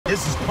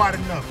This is quite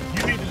enough.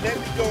 You need to let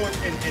me go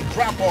and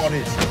drop all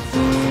this. Get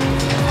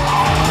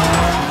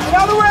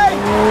out of the way!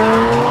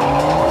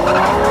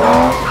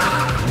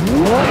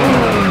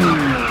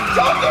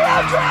 Don't get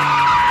out!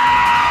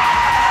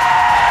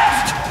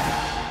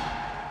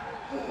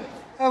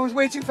 That was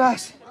way too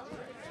fast.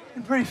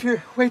 I'm pretty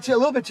furious. A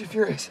little bit too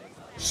furious.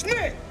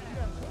 Snick!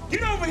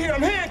 Get over here,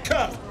 I'm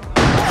handcuffed!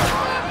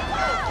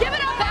 Give it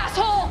up,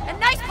 asshole! A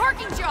nice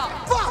parking job!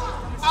 Fuck!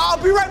 I'll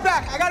be right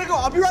back. I gotta go.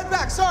 I'll be right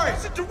back. Sorry.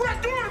 It's a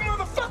direct order,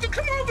 motherfucker!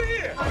 Come over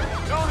here!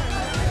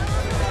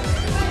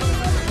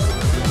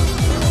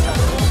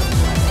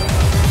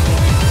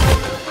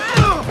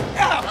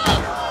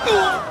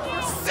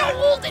 So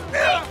old and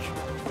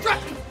weak!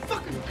 Drop your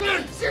fucking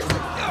gun! Seriously!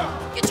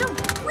 Get your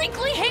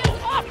wrinkly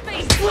hands off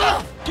me!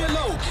 Get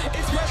low,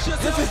 express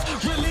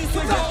yourself, release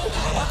and go.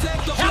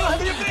 Attack the flow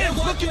and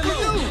work it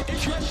low.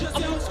 Express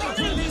yourself,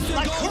 release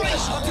and go.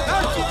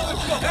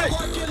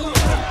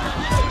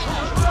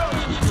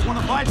 You want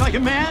to fight like a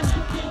man?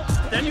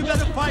 Then you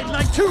better fight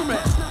like two men.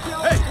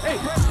 Hey!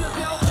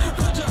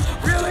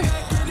 Really?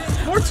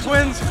 We're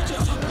twins.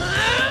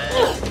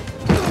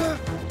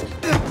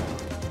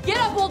 Get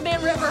up, old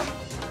man River!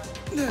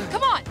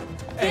 Come on!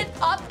 Get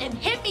up and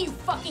hit me, you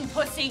fucking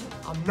pussy!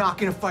 I'm not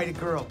gonna fight a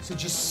girl, so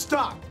just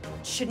stop.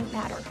 It shouldn't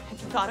matter.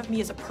 If you thought of me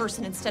as a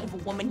person instead of a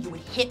woman, you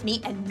would hit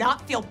me and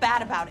not feel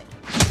bad about it.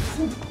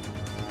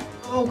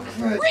 Oh,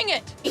 crap. Bring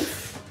it!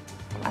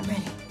 I'm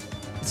ready.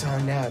 It's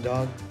on now,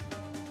 dog.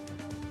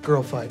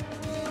 Girl fight.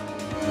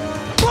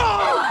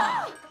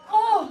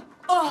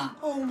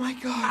 Oh my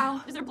god.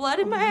 Ow. Is there blood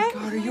in my eye?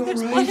 God, are you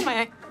There's alright? blood in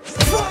my eye.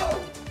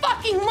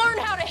 Fucking learn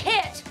how to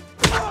hit!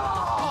 That's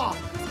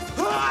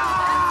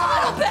a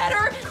little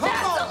better!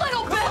 That's a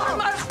little better,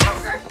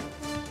 motherfucker!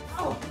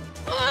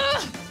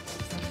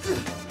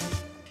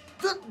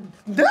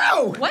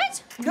 No!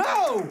 What?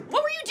 No!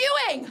 What were you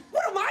doing?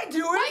 What am I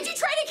doing? Why'd you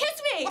try to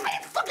kiss me? I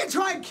didn't fucking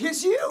try and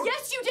kiss you!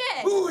 Yes, you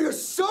did! Ooh, you're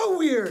so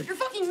weird! You're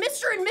fucking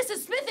Mr. and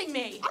Mrs. Smithing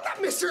me! I'm not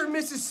Mr. and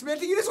Mrs. Smith.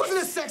 This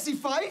wasn't a sexy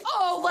fight.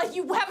 Oh, like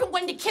you haven't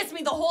wanted to kiss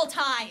me the whole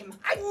time!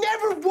 I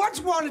never once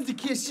wanted to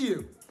kiss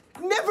you.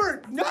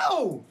 Never,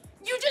 no!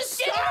 You just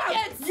did it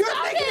again! You're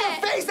Stop making it!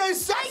 a face that is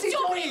sexy I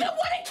don't for me. even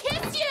want to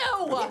kiss you!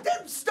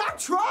 Then stop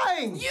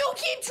trying! You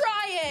keep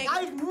trying!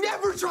 I've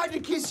never tried to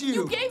kiss you!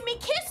 You gave me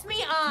kiss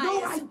me eyes!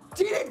 No, I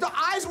didn't! The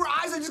eyes were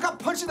eyes. I just got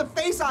punched in the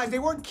face eyes. They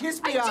weren't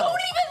kiss me I eyes. don't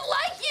even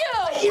like you!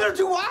 Neither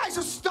do I, so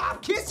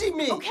stop kissing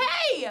me!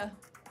 Okay!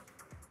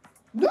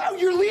 No,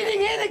 you're leaning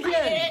in again!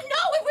 I didn't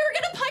know if we were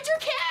gonna punch or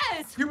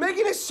kiss! You're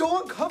making it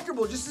so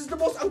uncomfortable. This is the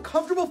most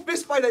uncomfortable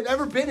fist fight I've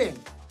ever been in.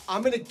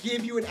 I'm gonna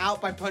give you an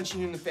out by punching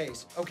you in the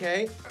face,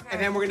 okay?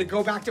 And then we're gonna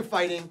go back to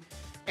fighting,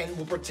 and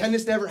we'll pretend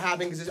this never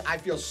happened because I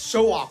feel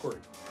so awkward.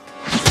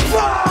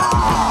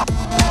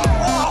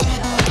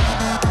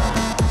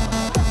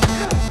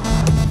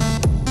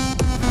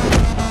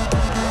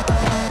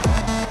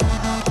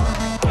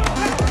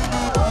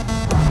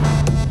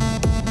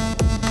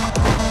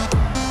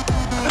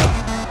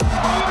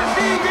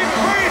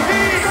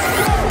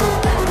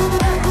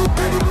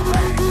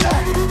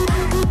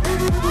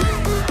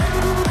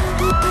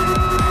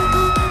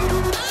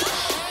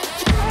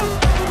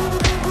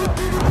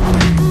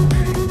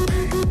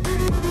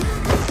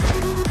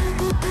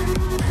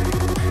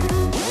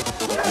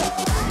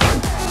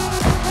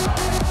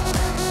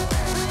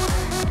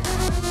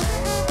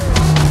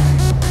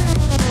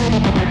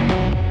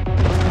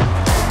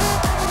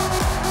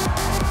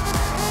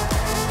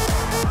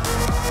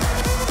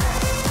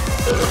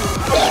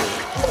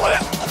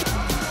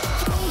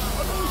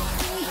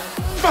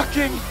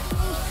 Fucking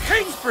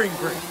handspring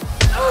break.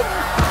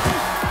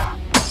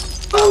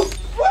 Oh,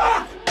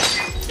 fuck!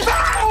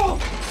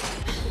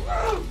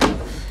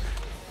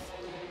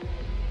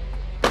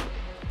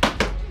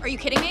 Are you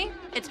kidding me?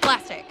 It's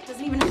plastic. It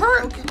doesn't even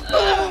hurt.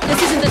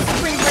 This isn't the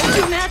spring break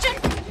you imagine?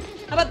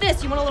 How about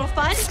this? You want a little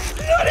fun? What is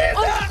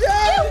that?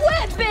 Get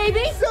wet,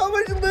 baby! So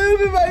much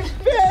lube in my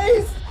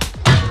face!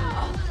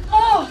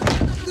 Oh!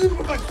 Lube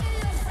in my face!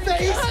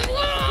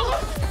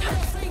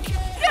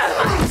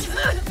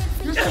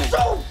 You're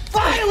so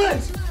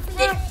violent!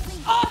 Get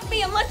off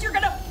me unless you're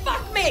gonna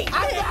fuck me!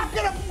 I'm not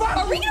gonna fuck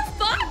you! Are we gonna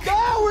fuck?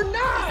 No, we're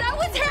not! Is that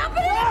what's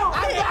happening? No,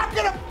 I'm not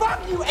gonna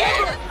fuck you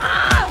ever!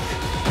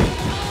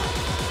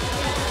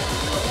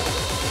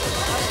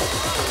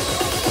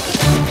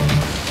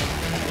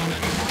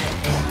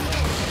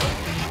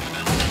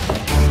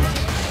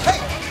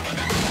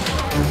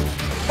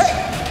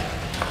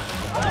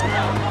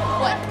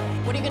 What?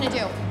 What are you gonna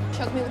do?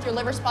 Choke me with your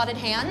liver-spotted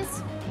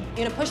hands? You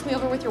gonna push me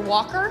over with your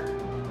walker?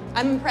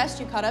 I'm impressed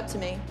you caught up to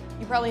me.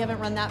 You probably haven't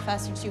run that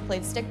fast since you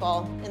played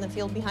stickball in the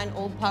field behind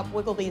Old Pop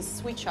Wiggleby's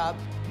sweet shop.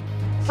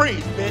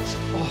 Freeze, bitch.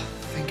 Oh,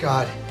 thank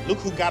God. Look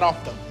who got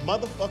off the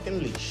motherfucking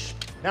leash.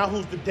 Now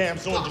who's the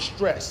damsel in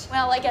distress?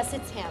 Well, I guess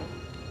it's him.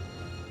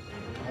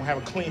 I don't have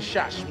a clean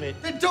shot, Schmidt.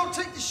 Then don't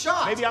take the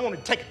shot! Maybe I want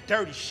to take a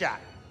dirty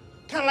shot.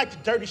 Kind of like the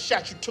dirty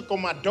shot you took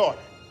on my daughter.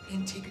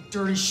 And take a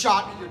dirty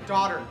shot at your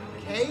daughter,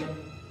 okay?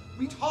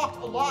 We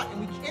talked a lot and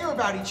we care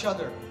about each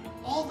other.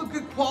 All the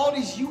good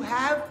qualities you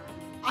have,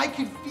 I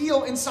can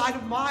feel inside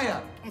of Maya.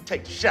 I'm gonna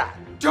take the shot.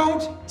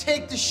 Don't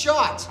take the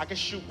shot. I can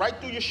shoot right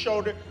through your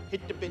shoulder,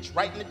 hit the bitch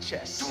right in the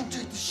chest. Don't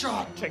take the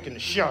shot. I'm taking the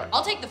shot.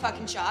 I'll take the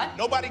fucking shot.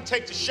 Nobody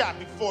takes a shot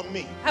before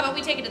me. How about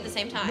we take it at the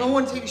same time? No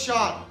one take a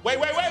shot. Wait.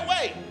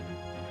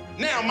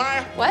 Now,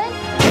 Maya. What?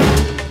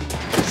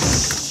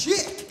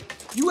 Shit!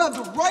 You have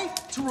the right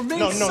to remain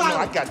No,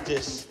 silent. I got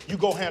this. You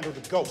go handle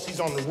the ghost.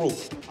 He's on the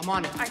roof. I'm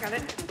on it. I got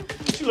it.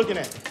 What you looking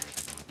at?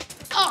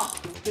 Oh!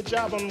 Good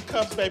job on them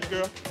cuffs, baby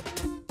girl.